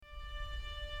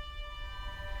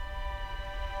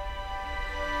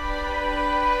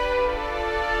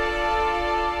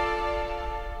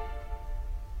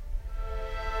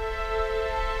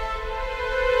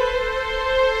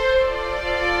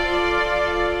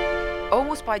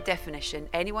Almost by definition,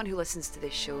 anyone who listens to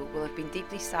this show will have been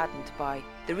deeply saddened by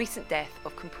the recent death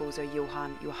of composer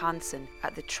Jóhannsson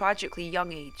at the tragically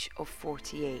young age of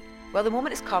 48. Well, the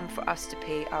moment has come for us to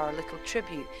pay our little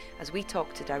tribute as we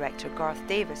talk to director Garth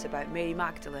about Mary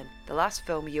Magdalene, the last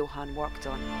film Jóhann worked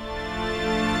on.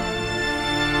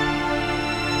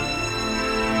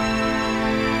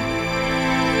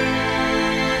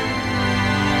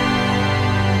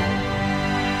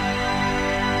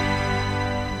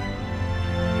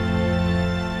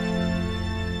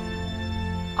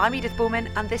 I'm Edith Bowman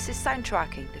and this is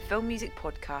Soundtracking, the film music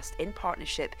podcast in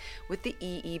partnership with the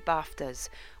EE BAFTAs.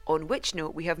 On which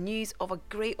note, we have news of a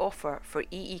great offer for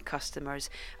EE customers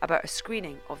about a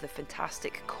screening of the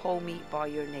fantastic Call Me By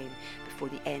Your Name before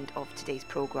the end of today's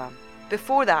programme.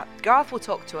 Before that, Garth will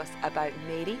talk to us about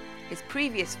Mary, his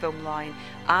previous film line,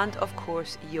 and of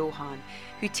course Jóhann,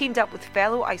 who teamed up with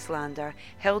fellow Icelander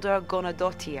Hildur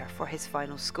Guðnadóttir for his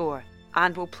final score.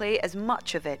 And we'll play as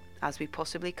much of it as we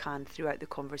possibly can throughout the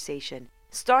conversation,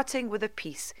 starting with a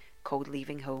piece called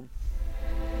Leaving Home.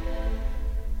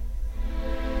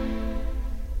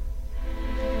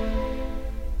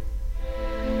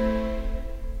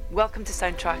 Welcome to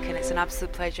Soundtracking. It's an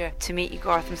absolute pleasure to meet you,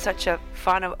 Garth. I'm such a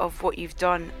fan of what you've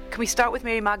done. Can we start with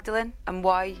Mary Magdalene and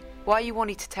why you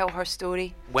wanted to tell her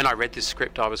story? When I read this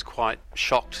script, I was quite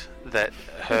shocked that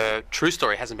her true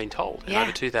story hasn't been told in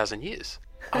over 2,000 years.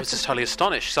 I was just totally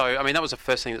astonished. So, I mean, that was the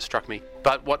first thing that struck me.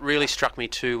 But what really struck me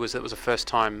too was that it was the first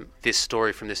time this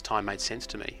story from this time made sense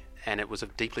to me. And it was a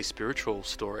deeply spiritual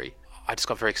story. I just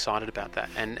got very excited about that.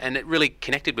 And it really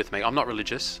connected with me. I'm not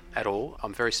religious at all.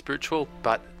 I'm very spiritual.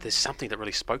 But there's something that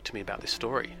really spoke to me about this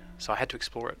story. So I had to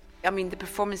explore it. I mean, the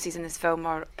performances in this film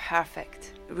are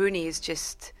perfect. Rooney is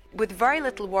just, with very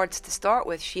little words to start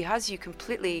with, she has you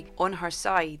completely on her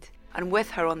side and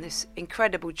with her on this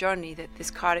incredible journey that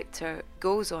this character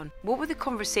goes on. What were the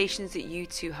conversations that you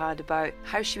two had about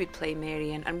how she would play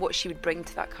Mary and what she would bring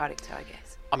to that character, I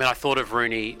guess? I mean, I thought of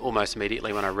Rooney almost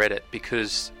immediately when I read it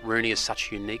because Rooney is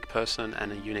such a unique person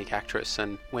and a unique actress.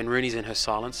 And when Rooney's in her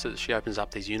silences, she opens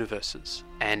up these universes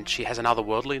and she has an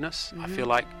otherworldliness. I feel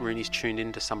like Rooney's tuned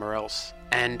into somewhere else.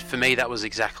 And for me, that was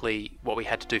exactly what we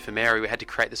had to do for Mary. We had to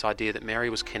create this idea that Mary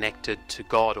was connected to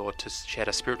God she had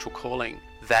a spiritual calling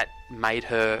that made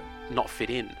her not fit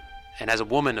in. And as a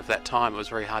woman of that time, it was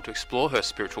very hard to explore her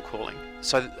spiritual calling.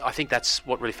 So I think that's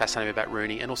what really fascinated me about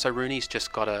Rooney. And also Rooney's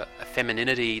just got a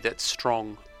femininity that's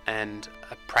strong and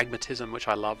a pragmatism, which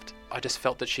I loved. I just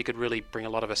felt that she could really bring a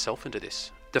lot of herself into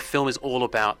this. The film is all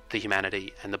about the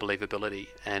humanity and the believability.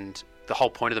 And the whole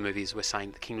point of the movie is we're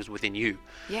saying the kingdom's within you.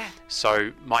 Yeah.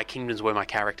 So my kingdoms were my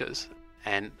characters.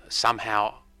 And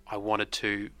somehow I wanted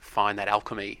to find that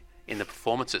alchemy in the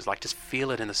performances, like just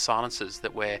feel it in the silences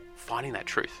that we're finding that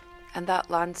truth. And that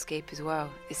landscape as well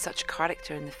is such a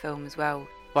character in the film as well.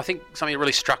 Well, I think something that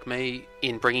really struck me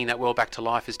in bringing that world back to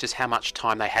life is just how much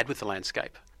time they had with the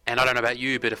landscape. And I don't know about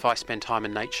you, but if I spend time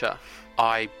in nature,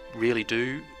 I really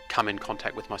do come in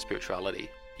contact with my spirituality.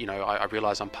 You know, I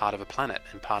realise I'm part of a planet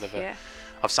and part of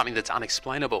of something that's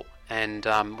unexplainable. And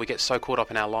we get so caught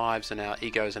up in our lives and our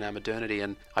egos and our modernity.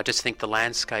 And I just think the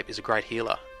landscape is a great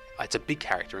healer. It's a big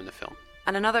character in the film.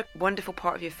 And another wonderful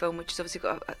part of your film, which has obviously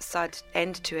got a sad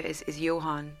end to it, is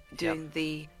Jóhann doing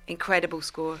the incredible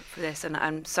score for this. And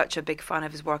I'm such a big fan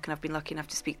of his work, and I've been lucky enough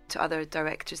to speak to other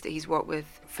directors that he's worked with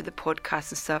for the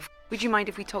podcast and stuff. Would you mind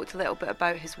if we talked a little bit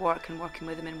about his work and working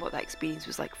with him and what that experience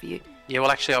was like for you? Yeah,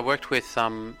 well, actually, I worked with,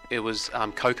 it was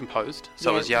co-composed.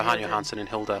 So it was Jóhannsson and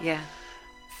Hildur. Yeah.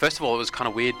 First of all, it was kind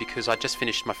of weird because I just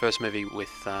finished my first movie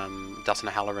with Dustin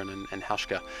Halloran and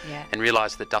Hauschka and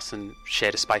realised that Dustin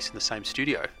shared a space in the same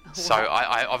studio. Oh, wow. So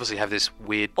I obviously have this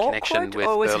weird connection with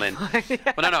Berlin.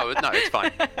 Well, no, it's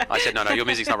fine. I said, no, your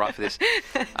music's not right for this.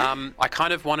 I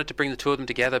kind of wanted to bring the two of them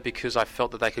together because I felt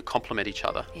that they could complement each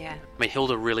other. Yeah. I mean,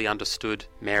 Hildur really understood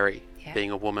Mary being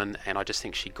a woman, and I just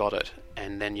think she got it.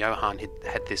 And then Jóhann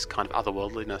had this kind of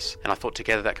otherworldliness, and I thought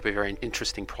together that could be a very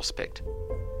interesting prospect.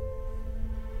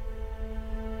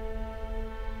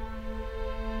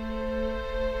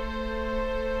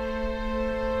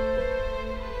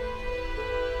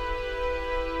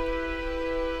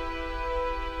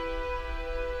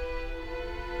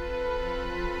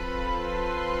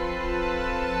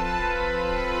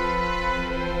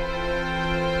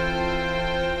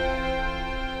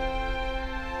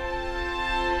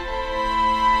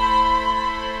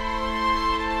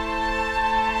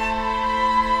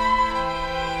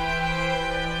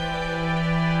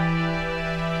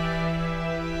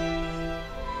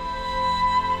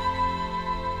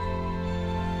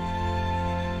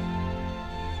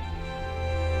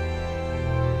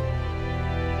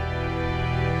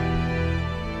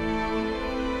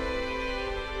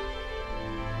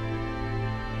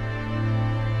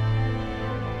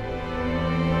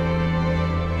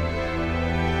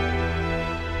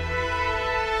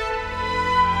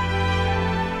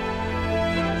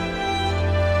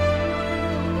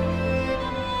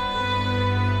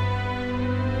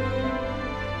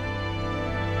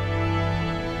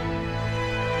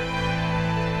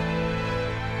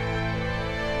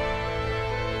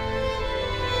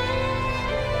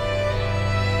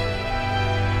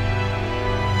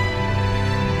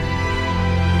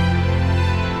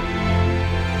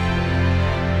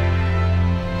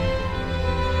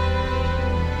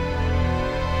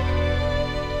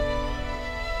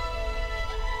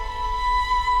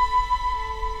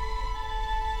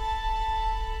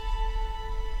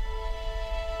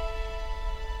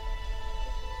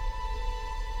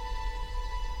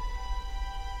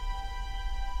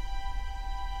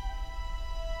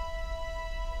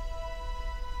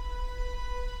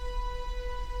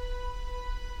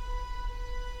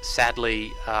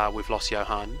 sadly, we've lost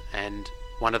Jóhann, and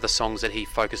one of the songs that he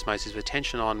focused most of his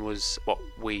attention on was what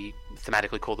we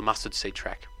thematically call the mustard seed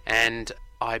track. And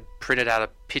I printed out a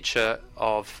picture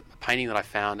of a painting that I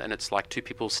found, and it's like two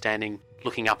people standing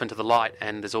looking up into the light,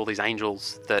 and there's all these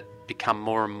angels that become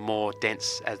more and more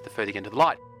dense as the further you get into the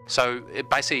light. So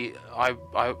basically, I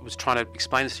was trying to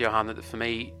explain this to Jóhann that for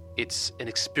me, it's an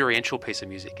experiential piece of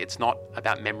music. It's not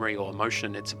about memory or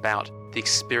emotion. It's about the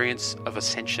experience of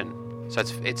ascension. So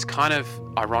it's kind of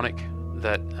ironic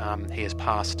that he has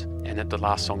passed, and that the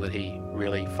last song that he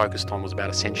really focused on was about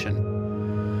ascension.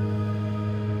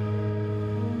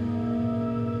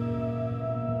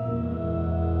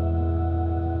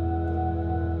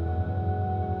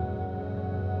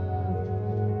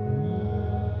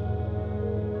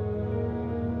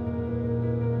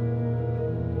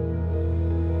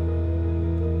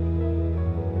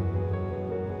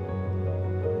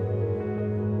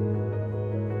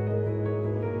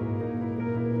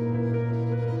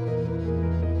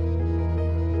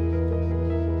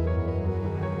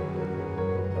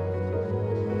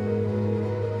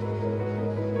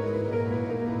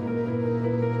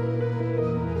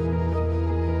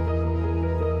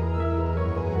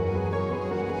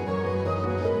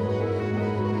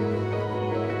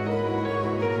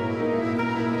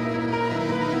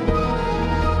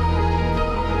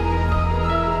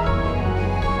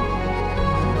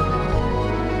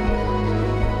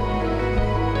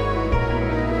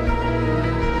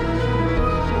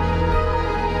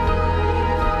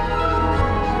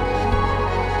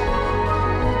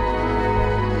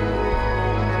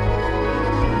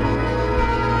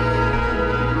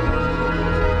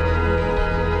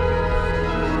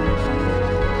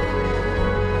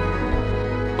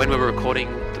 When we were recording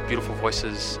the beautiful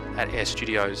voices at Air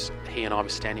Studios, he and I were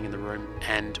standing in the room,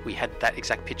 and we had that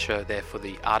exact picture there for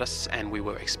the artists, and we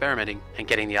were experimenting and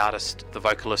getting the artist, the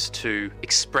vocalist, to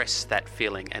express that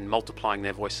feeling and multiplying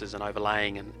their voices and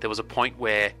overlaying. And there was a point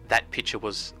where that picture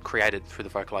was created through the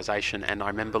vocalization, and I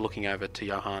remember looking over to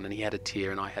Jóhann, and he had a tear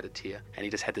and I had a tear, and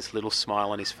he just had this little smile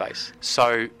on his face.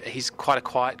 So he's quite a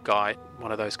quiet guy,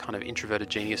 one of those kind of introverted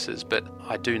geniuses, but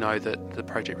I do know that the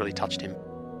project really touched him.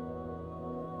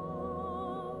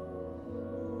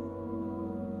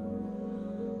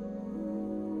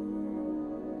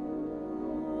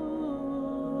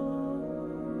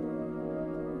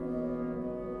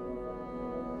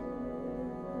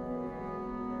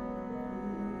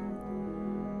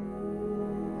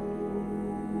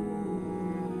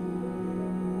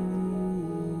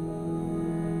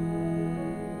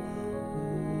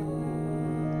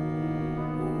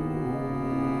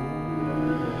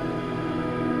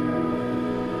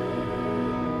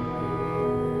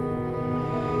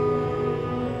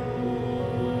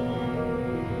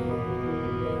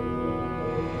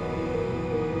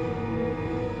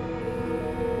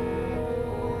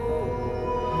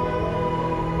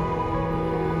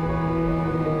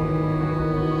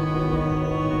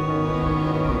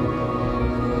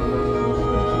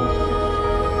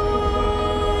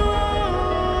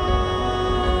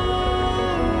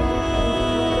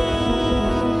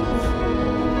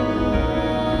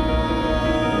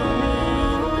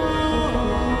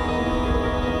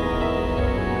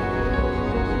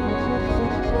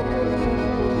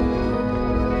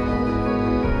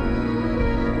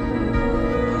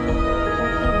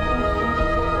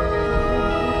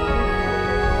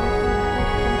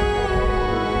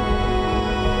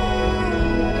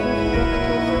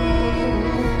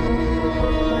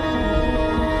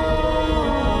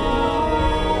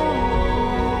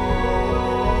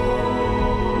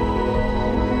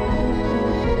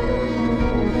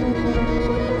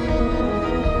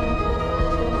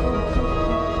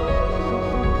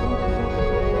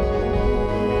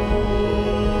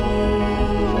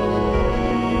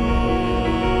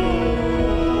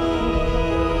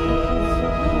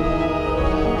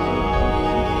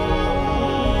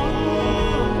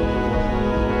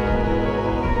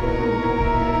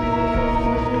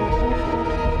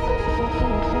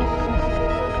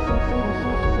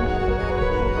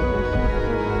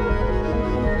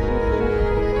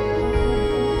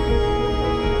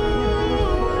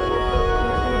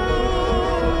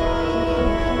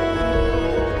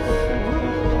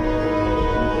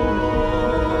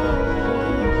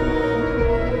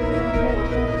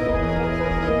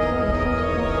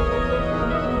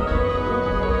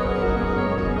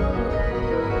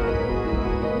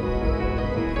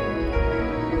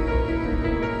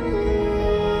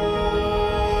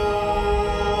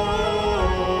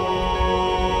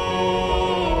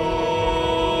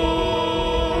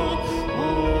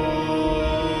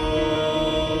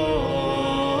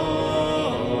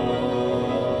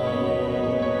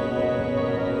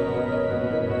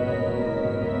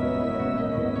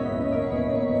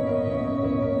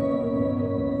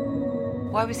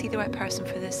 Why was he the right person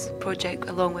for this project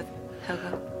along with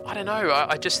Helga? I don't know.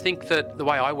 I just think that the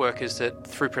way I work is that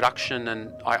through production,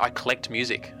 and I collect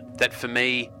music that for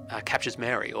me captures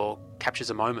Mary or captures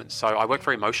a moment. So I work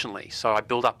very emotionally. So I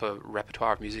build up a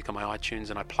repertoire of music on my iTunes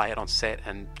and I play it on set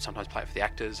and sometimes play it for the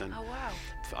actors. And oh, wow.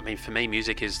 I mean, for me,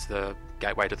 music is the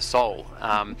gateway to the soul.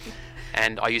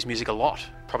 And I use music a lot,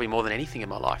 probably more than anything in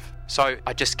my life. So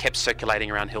I just kept circulating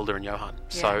around Hilda and Jóhann.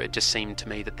 Yeah. So it just seemed to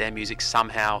me that their music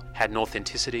somehow had an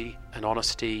authenticity, an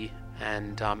honesty,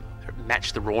 and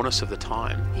matched the rawness of the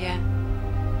time. Yeah.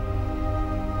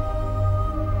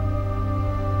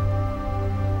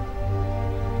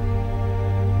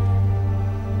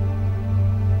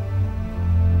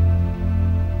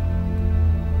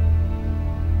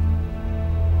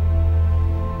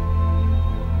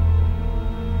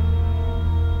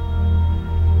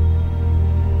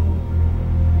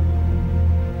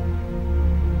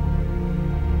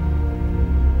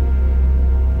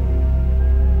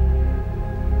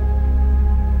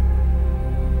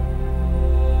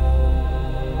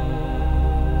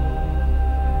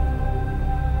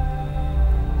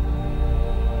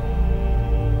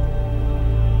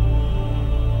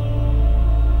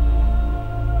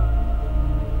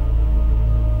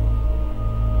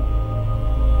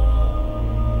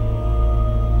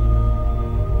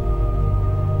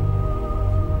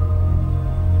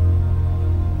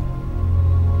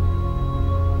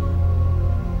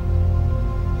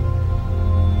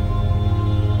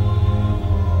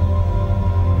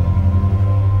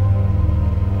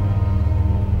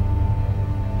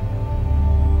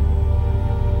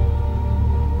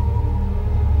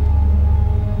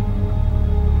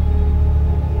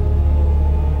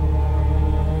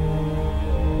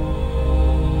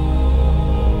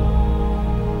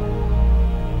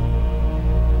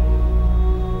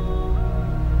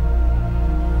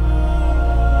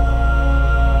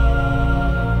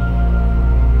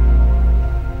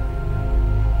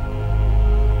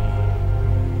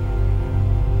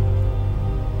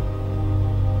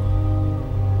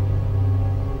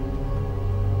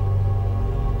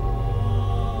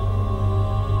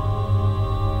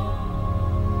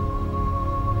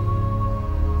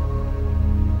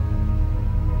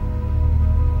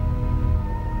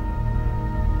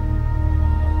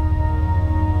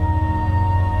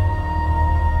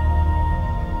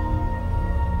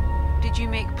 Did you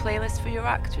make playlists for your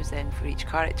actors then, for each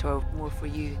character, or more for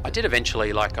you? I did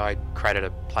eventually. Like, I created a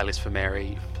playlist for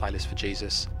Mary, a playlist for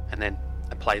Jesus, and then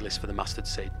a playlist for the mustard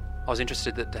seed. I was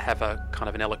interested to have a kind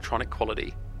of an electronic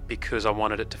quality because I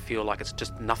wanted it to feel like it's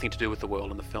just nothing to do with the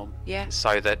world in the film. Yeah.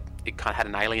 So that it kind of had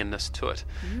an alienness to it.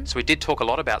 Mm-hmm. So we did talk a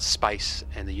lot about space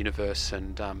and the universe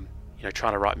and,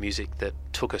 trying to write music that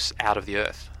took us out of the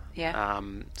earth. Yeah.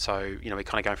 So, we're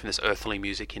kind of going from this earthly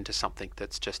music into something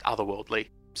that's just otherworldly.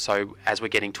 So as we're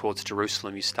getting towards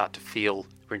Jerusalem, you start to feel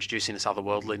we're introducing this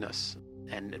otherworldliness,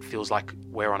 and it feels like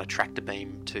we're on a tractor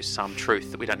beam to some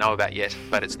truth that we don't know about yet,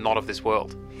 but it's not of this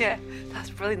world. Yeah, that's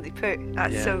brilliantly put.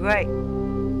 That's so great.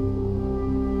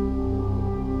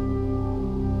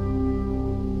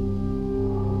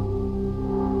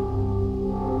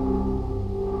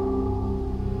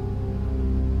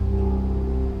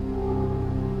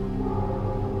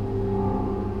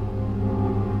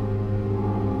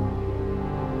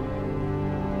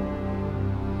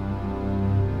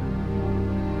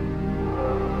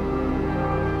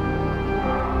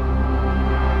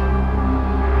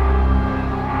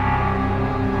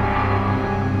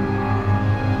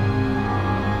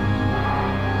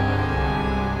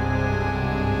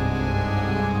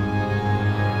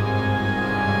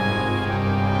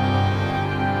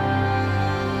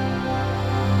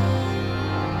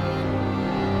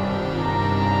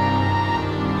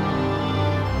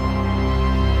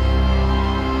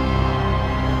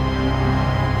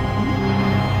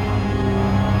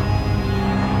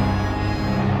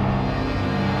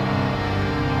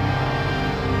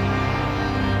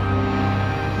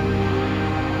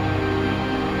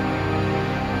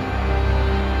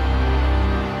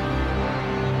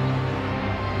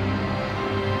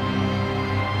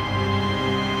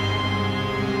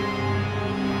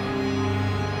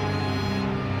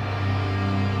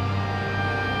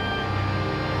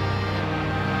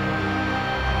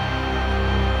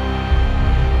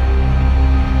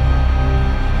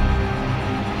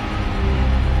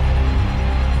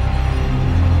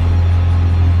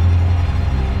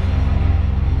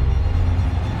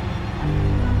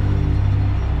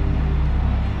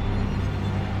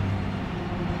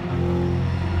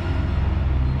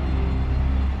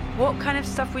 What kind of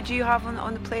stuff would you have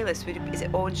on the playlist? Is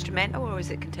it all instrumental, or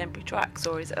is it contemporary tracks,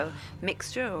 or is it a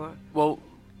mixture? Or Well,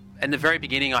 In the very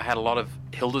beginning, I had a lot of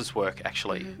Hilda's work,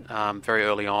 actually, very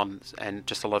early on, and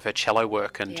just a lot of her cello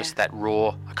work and just that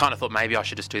raw. I kind of thought maybe I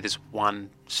should just do this one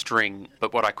string,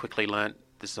 but what I quickly learnt,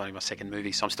 this is only my second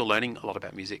movie, so I'm still learning a lot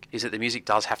about music, is that the music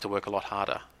does have to work a lot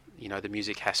harder. You know, the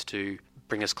music has to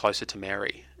bring us closer to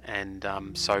Mary. And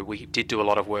so we did do a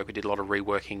lot of work, we did a lot of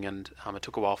reworking, and it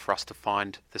took a while for us to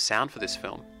find the sound for this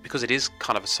film. Because it is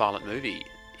kind of a silent movie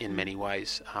in many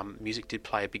ways, music did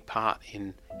play a big part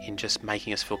in just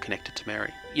making us feel connected to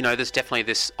Mary. You know, there's definitely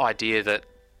this idea that,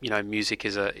 you know, music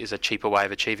is a cheaper way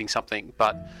of achieving something,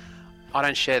 but I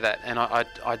don't share that, and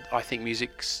I think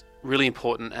music's really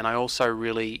important, and I also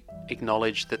really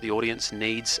acknowledge that the audience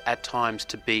needs at times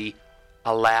to be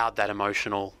allowed that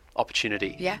emotional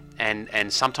opportunity. Yeah.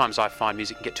 And sometimes I find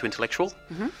music can get too intellectual,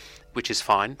 which is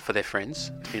fine for their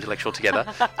friends to be intellectual together.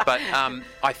 But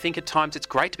I think at times it's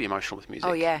great to be emotional with music.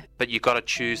 Oh, yeah. But you've got to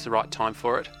choose the right time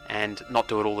for it and not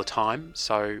do it all the time.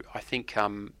 So I think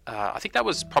that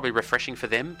was probably refreshing for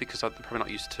them, because I'm probably not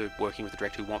used to working with a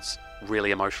director who wants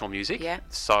really emotional music. Yeah.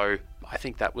 So I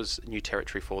think that was new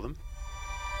territory for them.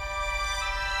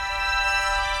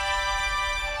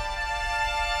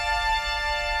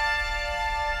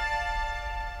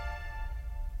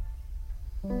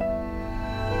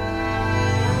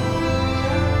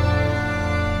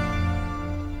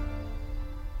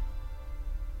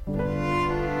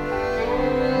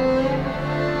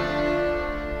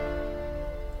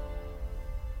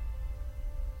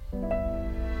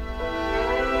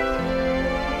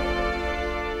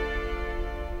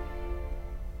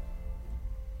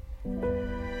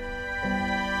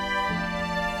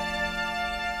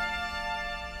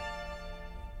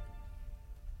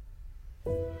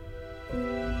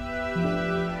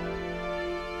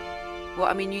 Well,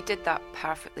 I mean, you did that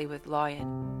perfectly with Lion.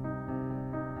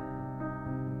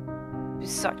 It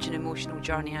was such an emotional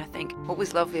journey, I think. What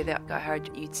was lovely that I heard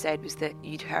you'd said was that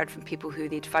you'd heard from people who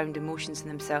they'd found emotions in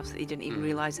themselves that they didn't even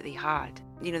realise that they had.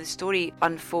 You know, the story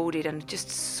unfolded, and just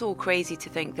so crazy to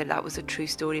think that that was a true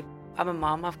story. I'm a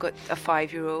mum, I've got a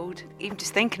 5-year-old. Even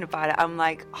just thinking about it, I'm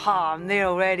like, I'm there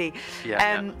already.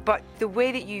 Yeah. But the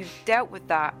way that you dealt with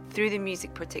that, through the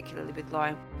music particularly with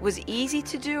Lion, was it easy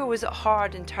to do, or was it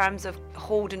hard in terms of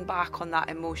holding back on that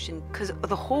emotion? Because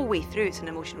the whole way through, it's an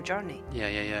emotional journey.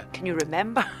 Yeah. Can you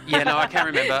remember? Yeah, no, I can't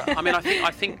remember. I mean, I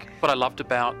think what I loved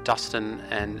about Dustin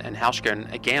and Hauschka,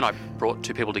 and again, I brought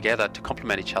two people together to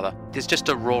complement each other. There's just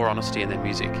a raw honesty in their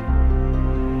music.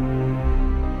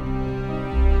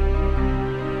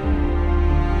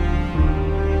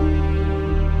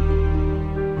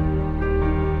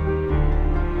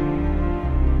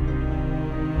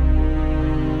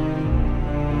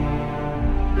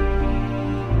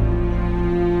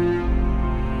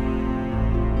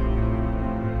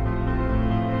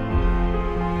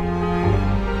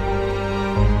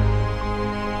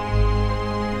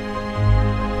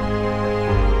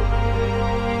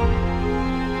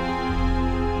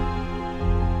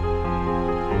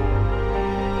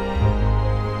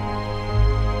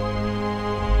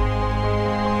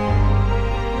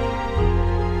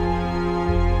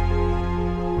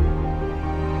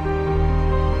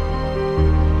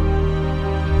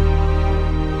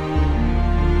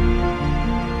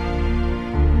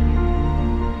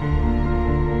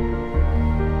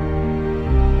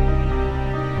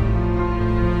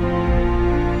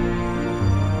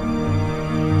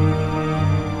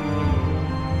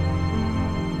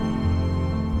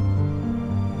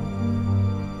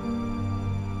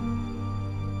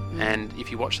 And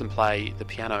if you watch them play the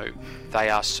piano, they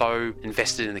are so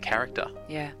invested in the character.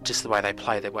 Yeah. Just the way they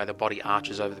play, the way the body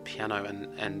arches over the piano,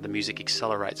 and the music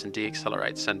accelerates and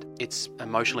deaccelerates, and it's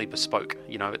emotionally bespoke.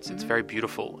 You know, it's very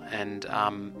beautiful, and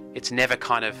it's never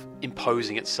kind of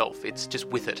imposing itself. It's just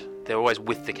with it. They're always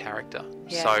with the character.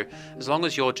 Yeah. So as long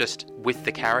as you're just with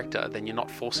the character, then you're not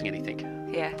forcing anything.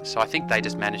 Yeah. So I think they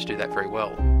just managed to do that very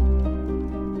well.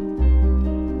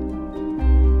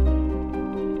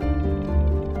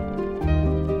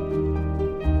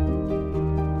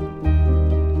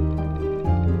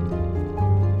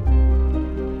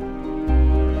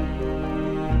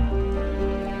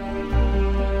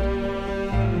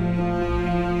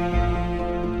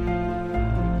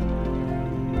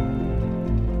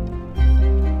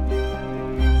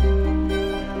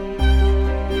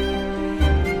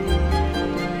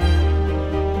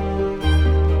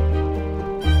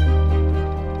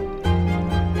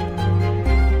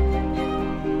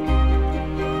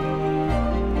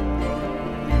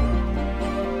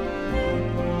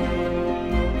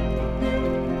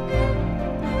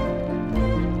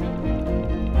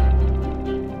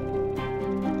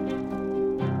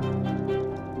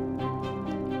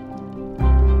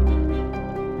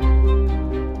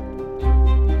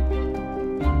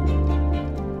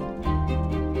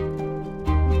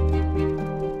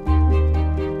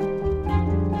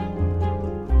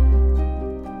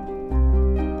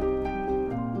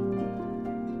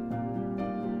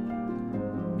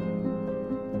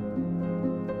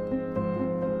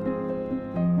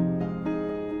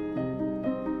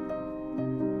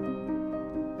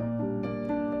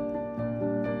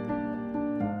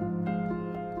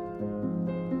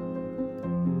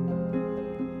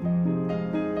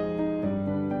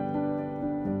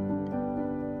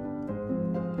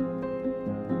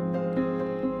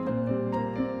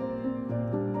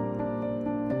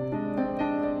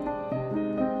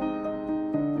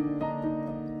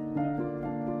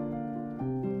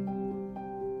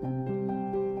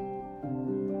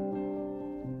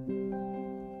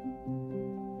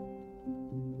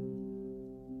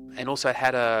 and also it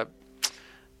had a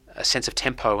sense of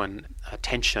tempo and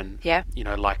tension. Yeah. You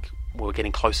know, like we were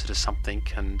getting closer to something,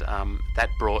 and that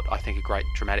brought, I think, a great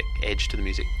dramatic edge to the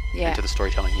music and to the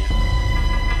storytelling. Yeah.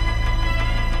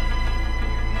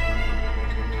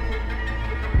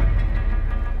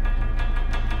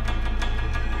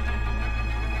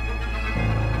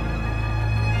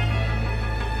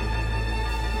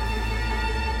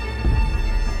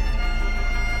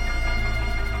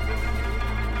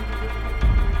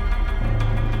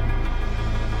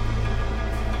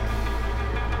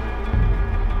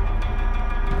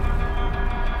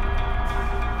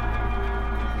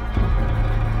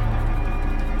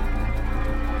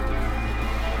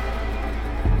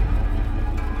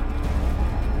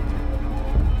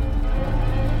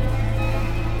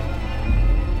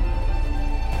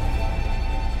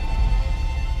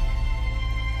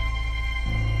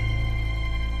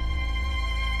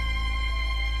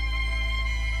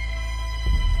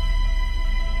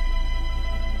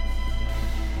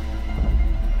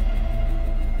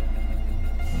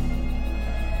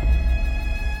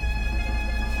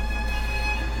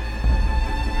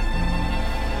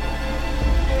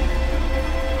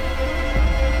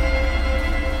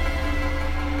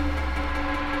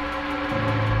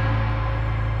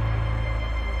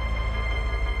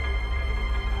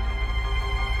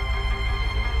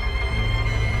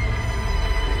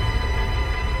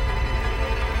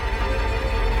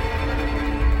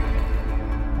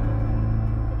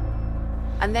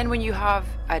 And then when you have,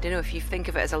 I don't know if you think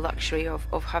of it as a luxury of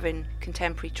having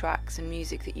contemporary tracks and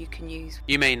music that you can use.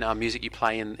 You mean music you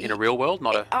play in a real world,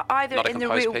 not a either not a in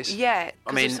composed the real, piece? Yeah, because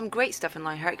I mean, there's some great stuff in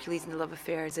Line Hercules and the Love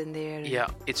Affair is in there. Yeah,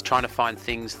 it's trying to find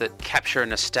things that capture a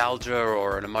nostalgia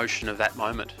or an emotion of that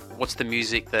moment. What's the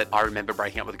music that I remember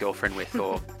breaking up with a girlfriend with,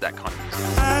 or that kind of music?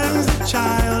 As a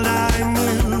child I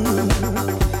knew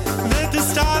that the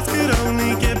stars could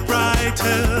only get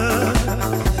brighter,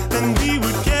 and we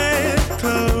would get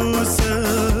closer,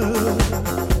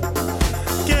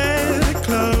 get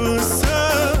closer.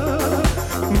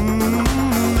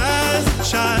 As a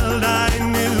child I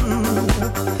knew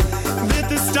that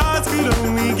the stars could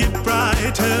only get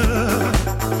brighter,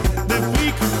 that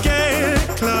we could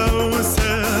get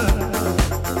closer,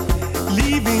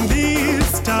 leaving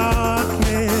this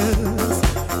darkness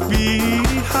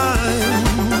behind.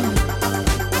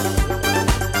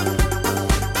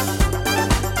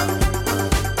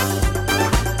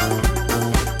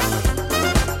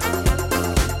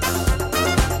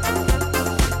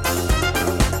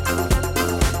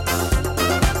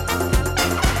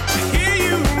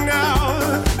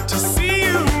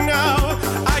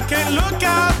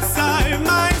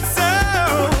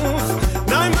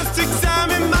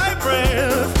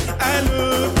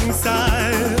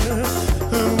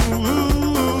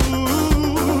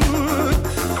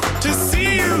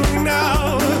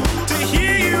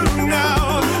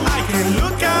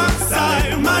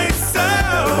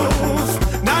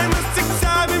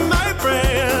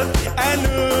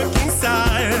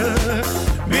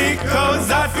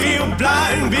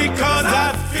 Because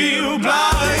I feel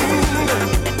blind.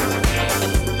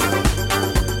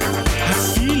 I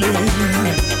feel it. I feel it.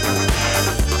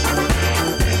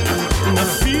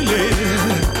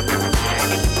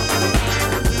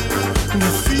 I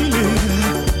feel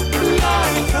it.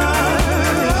 Like I'm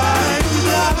blind.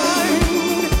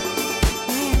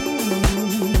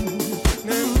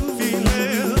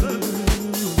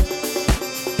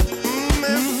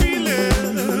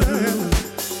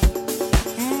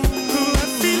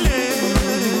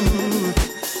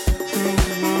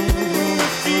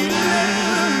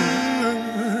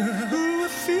 I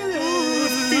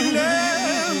feel it.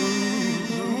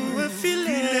 I feel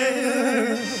it.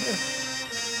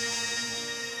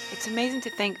 It's amazing to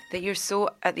think that you're so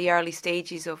at the early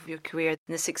stages of your career, and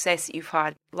the success that you've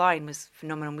had. Line was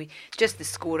phenomenal. Just the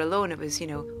score alone, it was,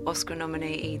 Oscar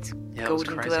nominated, Yeah,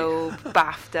 Golden Globe,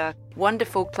 BAFTA.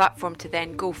 Wonderful platform to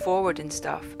then go forward and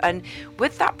stuff. And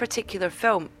with that particular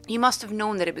film, you must have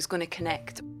known that it was going to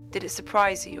connect. Did it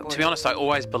surprise you? To be honest, I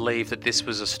always believed that this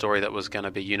was a story that was going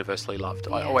to be universally loved.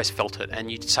 I always felt it.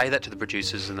 And you'd say that to the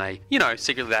producers and they,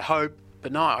 secretly they hope.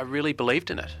 But no, I really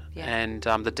believed in it. Yeah. And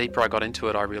the deeper I got into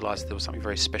it, I realised there was something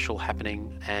very special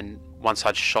happening. And once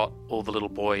I'd shot All the Little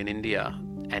Boy in India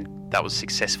and that was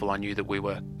successful, I knew that we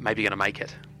were maybe going to make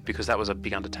it, because that was a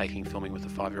big undertaking, filming with a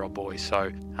 5-year-old boy. So,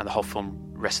 and the whole film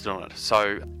rested on it.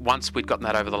 So once we'd gotten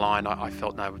that over the line, I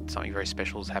felt, no, something very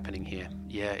special was happening here.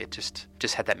 Yeah, it just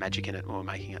had that magic in it when we were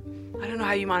making it. I don't know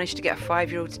how you managed to get a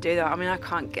 5-year-old to do that. I mean, I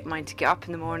can't get mine to get up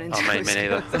in the morning. Oh, me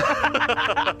neither.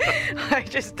 I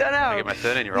just don't know. I get my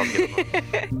 13-year-old to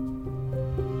get them.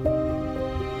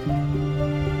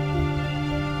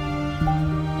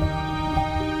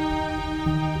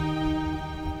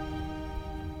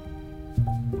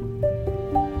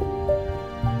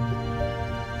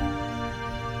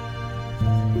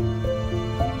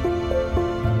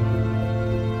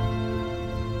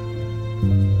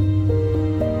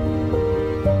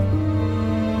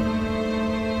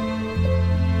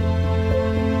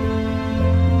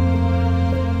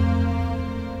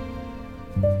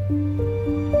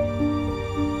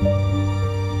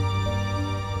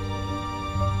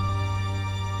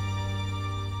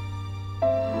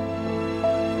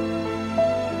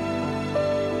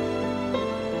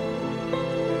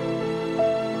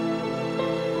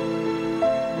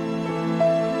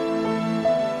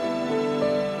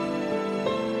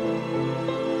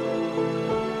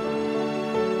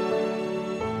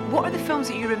 What are the films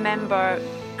that you remember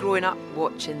growing up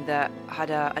watching that had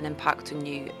an impact on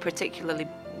you, particularly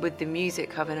with the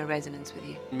music having a resonance with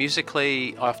you?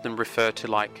 Musically, I often refer to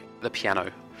like The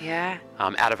Piano, Yeah.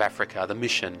 Out of Africa, The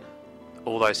Mission.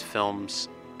 All those films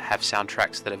have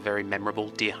soundtracks that are very memorable.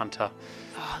 Deer Hunter.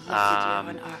 Oh, I love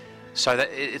the Deer Hunter. So that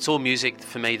it's all music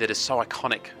for me that is so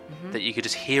iconic that you could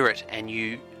just hear it and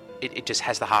it just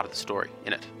has the heart of the story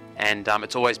in it. And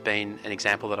it's always been an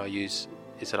example that I use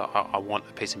is that I want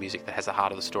a piece of music that has the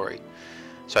heart of the story.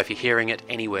 So if you're hearing it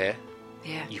anywhere,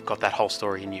 you've got that whole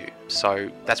story in you. So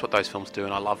that's what those films do,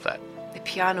 and I love that. The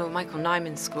Piano, Michael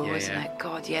Nyman's score, Yeah, isn't yeah. it?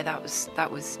 God, yeah, that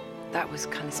was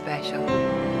kind of special.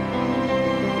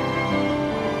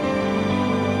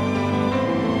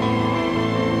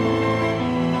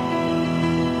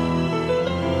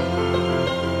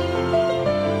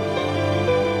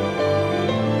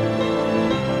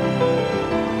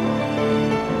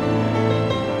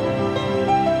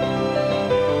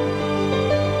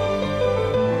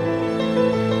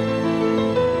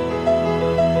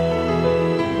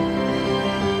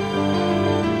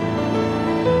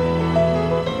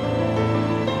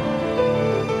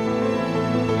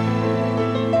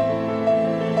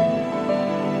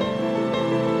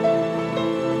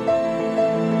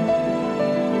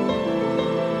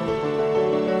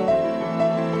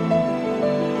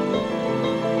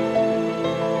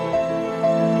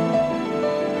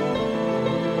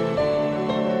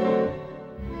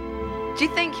 Do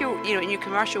you think in your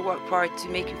commercial work prior to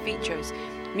making features,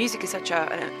 music is such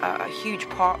a huge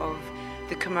part of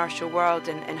the commercial world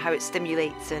and how it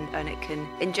stimulates and it can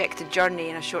inject a journey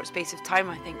in a short space of time,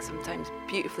 I think, sometimes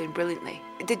beautifully and brilliantly.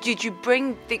 Did you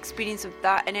bring the experience of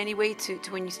that in any way to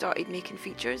when you started making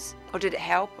features? Or did it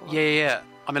help? Or? Yeah.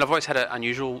 I mean, I've always had an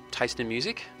unusual taste in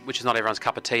music, which is not everyone's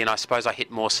cup of tea, and I suppose I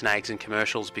hit more snags in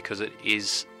commercials because it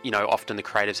is, often the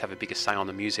creatives have a bigger say on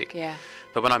the music. Yeah.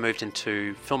 But when I moved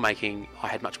into filmmaking, I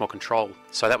had much more control,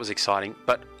 so that was exciting.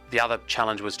 But the other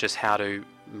challenge was just how to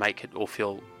make it all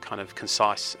feel kind of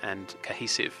concise and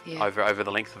cohesive over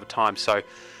the length of a time. So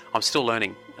I'm still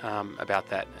learning about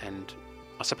that, and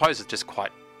I suppose it's just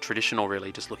quite traditional,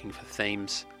 really, just looking for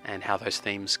themes and how those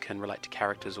themes can relate to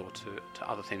characters or to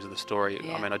other themes of the story.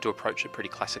 Yeah. I mean, I do approach it pretty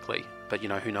classically, but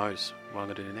who knows what I'm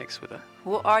going to do next with it.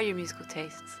 What are your musical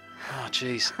tastes? Oh,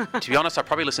 geez. To be honest, I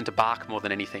probably listen to Bach more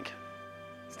than anything.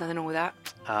 There's nothing wrong with that.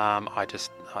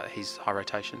 He's high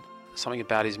rotation. Something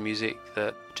about his music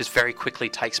that just very quickly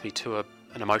takes me to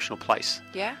an emotional place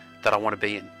Yeah? that I want to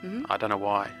be in. Mm-hmm. I don't know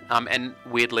why. And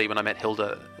weirdly, when I met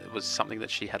Hilda, it was something that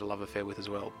she had a love affair with as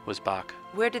well, was Bach.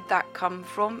 Where did that come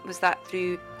from? Was that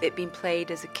through it being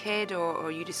played as a kid, or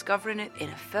you discovering it in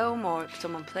a film, or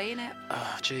someone playing it?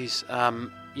 Oh, geez. I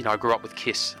grew up with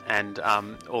Kiss and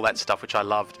all that stuff, which I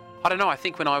loved. I don't know, I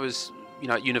think when I was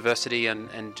at university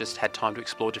and just had time to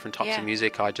explore different types of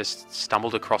music, I just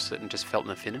stumbled across it and just felt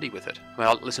an affinity with it. I mean,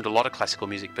 I listen to a lot of classical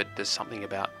music, but there's something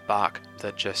about Bach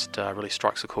that just really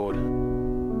strikes a chord.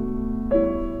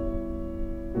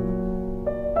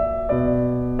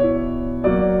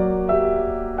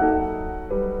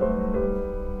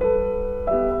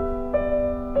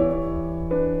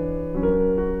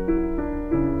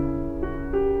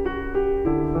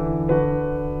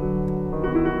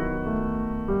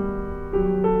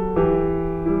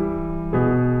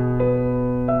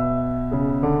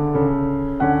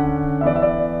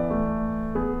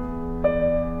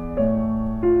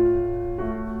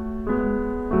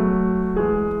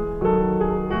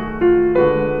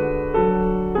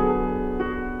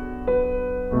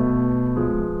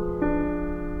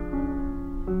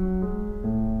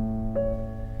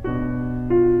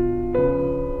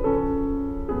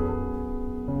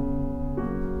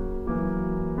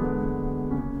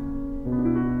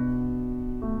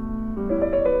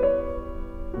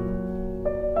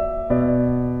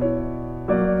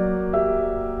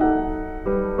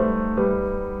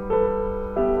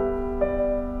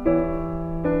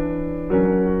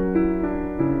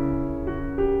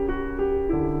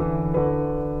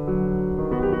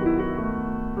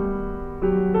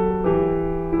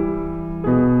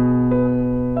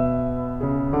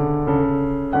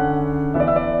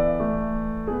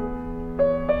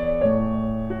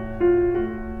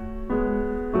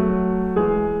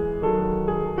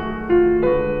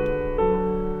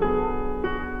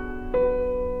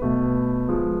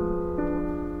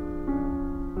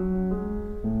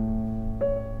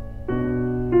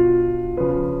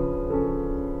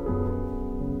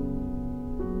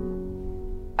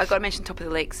 I got to mention Top of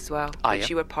the Lakes as well, which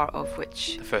you were part of,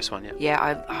 which... The first one,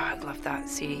 Yeah, I love that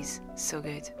series. So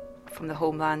good. From the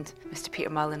homeland, Mr. Peter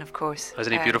Mullen, of course.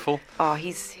 Isn't he beautiful? Oh,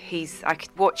 he's. I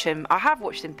could watch him. I have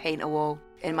watched him paint a wall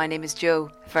in My Name Is Joe.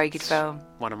 A very good film.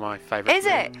 One of my favourites.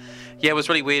 Is it? Yeah, it was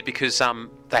really weird because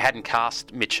they hadn't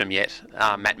cast Mitchum yet,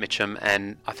 Matt Mitchum,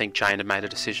 and I think Jane had made a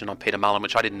decision on Peter Mullen,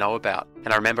 which I didn't know about.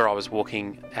 And I remember I was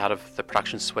walking out of the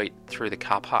production suite through the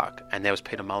car park, and there was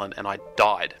Peter Mullen, and I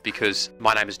died because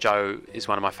My Name Is Joe is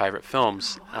one of my favourite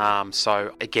films.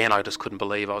 So again, I just couldn't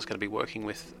believe I was going to be working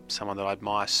with someone that I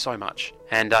admire so much.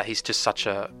 And he's just such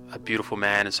a beautiful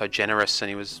man and so generous. And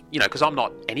he was, because I'm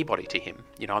not anybody to him.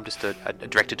 I'm just a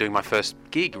director doing my first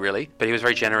gig, really. But he was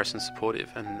very generous and supportive,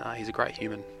 and he's a great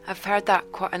human. I've heard that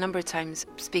quite a number of times,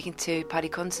 speaking to Paddy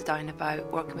Considine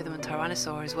about working with him on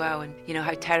Tyrannosaur as well, and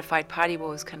how terrified Paddy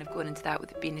was kind of going into that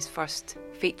with it being his first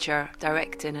feature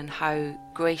directing, and how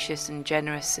gracious and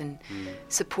generous and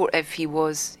supportive he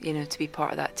was, to be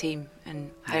part of that team,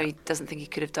 and how he doesn't think he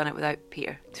could have done it without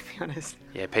Peter, to be honest.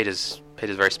 Yeah, Peter's a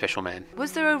very special man.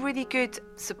 Was there a really good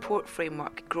support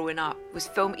framework growing up? Was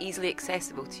film easily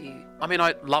accessible to you? I mean,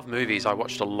 I love movies. I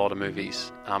watched a lot of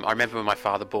movies. I remember when my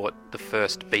father bought the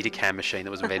first Betacam machine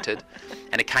that was invented,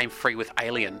 and it came free with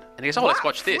Alien. And he goes, let's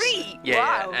watch this. Free?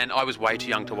 Yeah, wow. And I was way too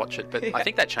young to watch it, but I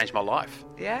think that changed my life.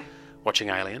 Yeah? Watching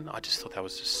Alien, I just thought that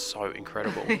was just so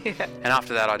incredible. And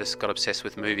after that, I just got obsessed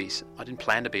with movies. I didn't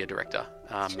plan to be a director.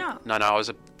 Did you not? No, I was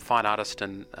a fine artist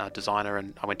and designer,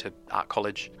 and I went to art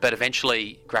college. But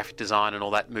eventually, graphic design and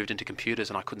all that moved into computers,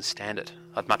 and I couldn't stand it.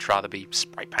 I'd much rather be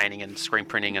spray painting and screen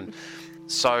printing. And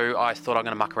so I thought I'm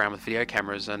going to muck around with video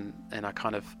cameras, and I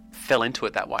kind of fell into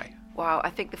it that way. Wow, I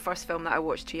think the first film that I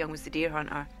watched too young was The Deer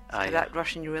Hunter. That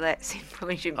Russian roulette scene,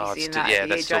 probably shouldn't be seeing that. Yeah,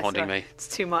 that's still haunting me. It's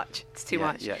too much. It's too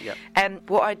much. Yeah.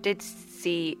 What I did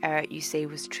see you say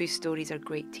was true stories are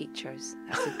great teachers.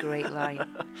 That's a great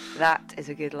line. That is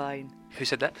a good line. Who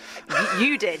said that?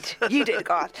 You did,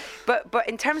 Garth. But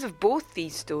in terms of both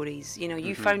these stories,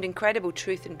 you found incredible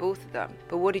truth in both of them.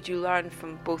 But what did you learn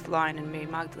from both Lion and Mary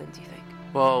Magdalene, do you think?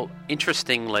 Well,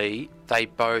 interestingly, they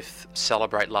both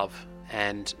celebrate love.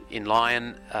 And in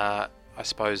Lion, I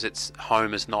suppose it's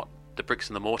home is not the bricks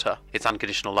and the mortar. It's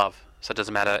unconditional love. So it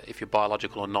doesn't matter if you're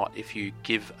biological or not. If you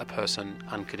give a person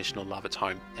unconditional love, it's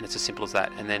home. And it's as simple as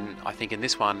that. And then I think in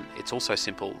this one, it's also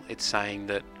simple. It's saying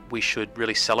that we should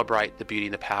really celebrate the beauty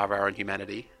and the power of our own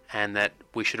humanity, and that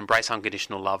we should embrace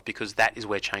unconditional love, because that is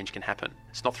where change can happen.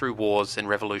 It's not through wars and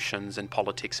revolutions and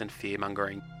politics and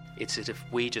fear-mongering. It's as if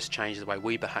we just change the way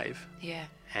we behave. Yeah.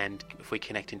 And if we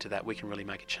connect into that, we can really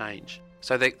make a change.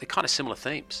 So they're kind of similar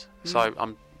themes. So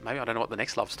maybe I don't know what the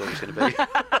next love story is going to be.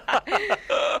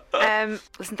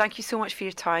 Listen, thank you so much for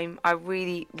your time. I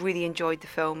really, really enjoyed the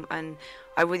film, and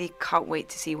I really can't wait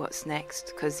to see what's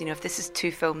next. Because, if this is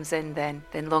 2 films in, then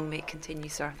long may it continue,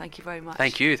 sir. Thank you very much.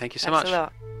 Thank you so Thanks much. A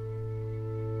lot.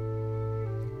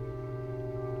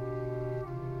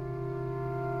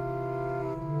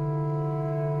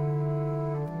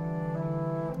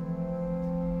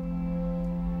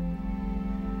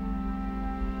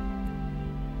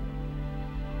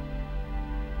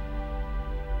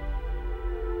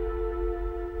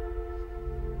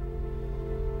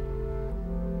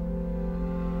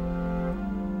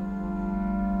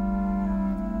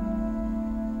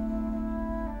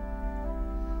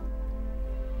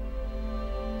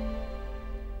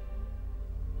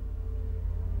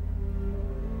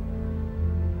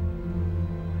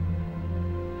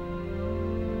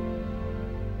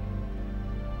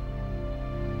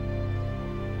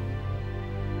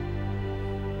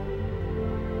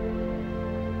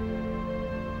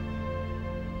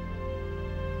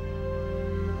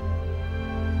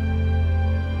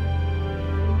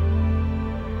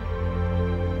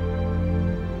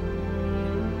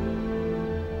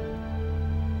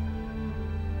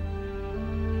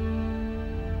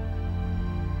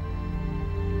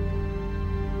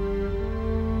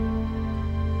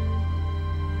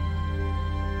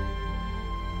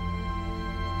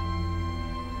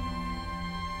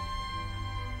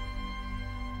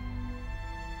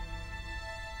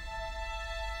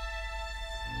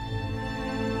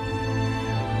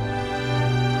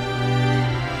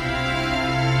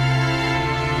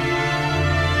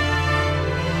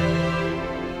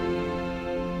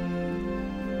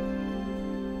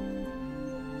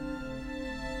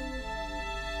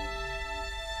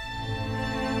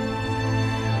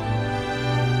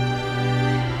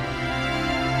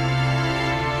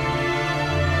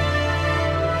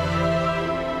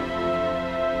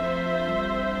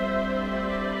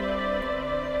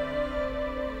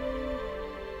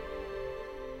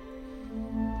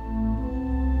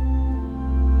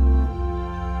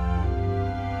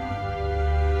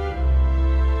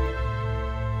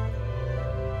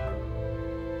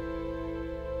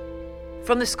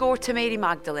 From the score to Mary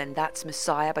Magdalene, that's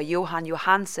Messiah by Jóhann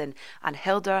Jóhannsson and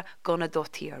Hilda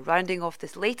Gunnadóttir, rounding off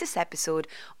this latest episode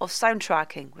of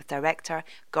Soundtracking with director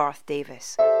Garth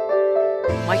Davis.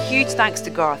 My huge thanks to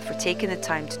Garth for taking the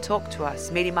time to talk to us.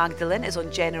 Mary Magdalene is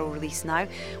on general release now,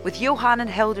 with Jóhann and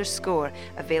Hilda's score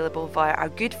available via our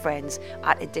good friends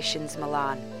at Editions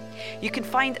Milan. You can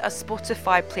find a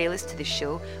Spotify playlist to the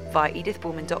show via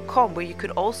edithbowman.com, where you can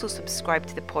also subscribe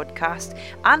to the podcast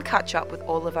and catch up with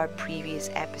all of our previous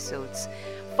episodes.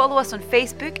 Follow us on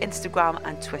Facebook, Instagram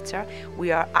and Twitter.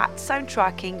 We are at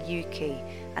Soundtracking UK,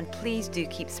 and please do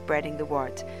keep spreading the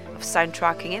word of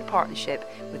Soundtracking in partnership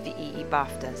with the EE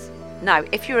BAFTAs. Now,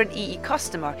 if you're an EE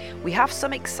customer, we have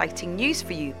some exciting news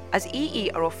for you, as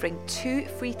EE are offering 2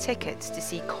 free tickets to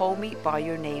see Call Me By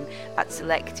Your Name at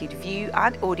selected View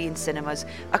and Odeon cinemas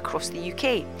across the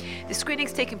UK. The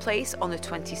screening's taking place on the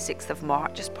 26th of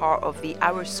March as part of the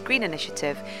Our Screen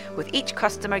initiative, with each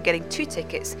customer getting 2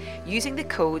 tickets using the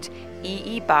code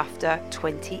EEBAFTA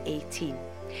 2018.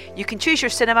 You can choose your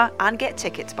cinema and get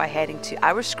tickets by heading to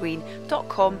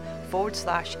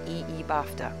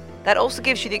ourscreen.com/EEBAFTA. That also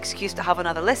gives you the excuse to have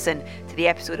another listen to the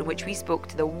episode in which we spoke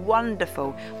to the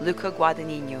wonderful Luca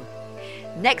Guadagnino.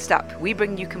 Next up, we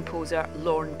bring you composer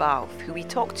Lorne Balfe, who we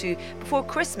talked to before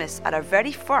Christmas at our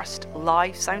very first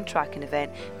live soundtracking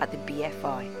event at the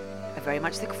BFI. I very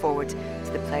much look forward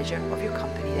to the pleasure of your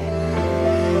company then.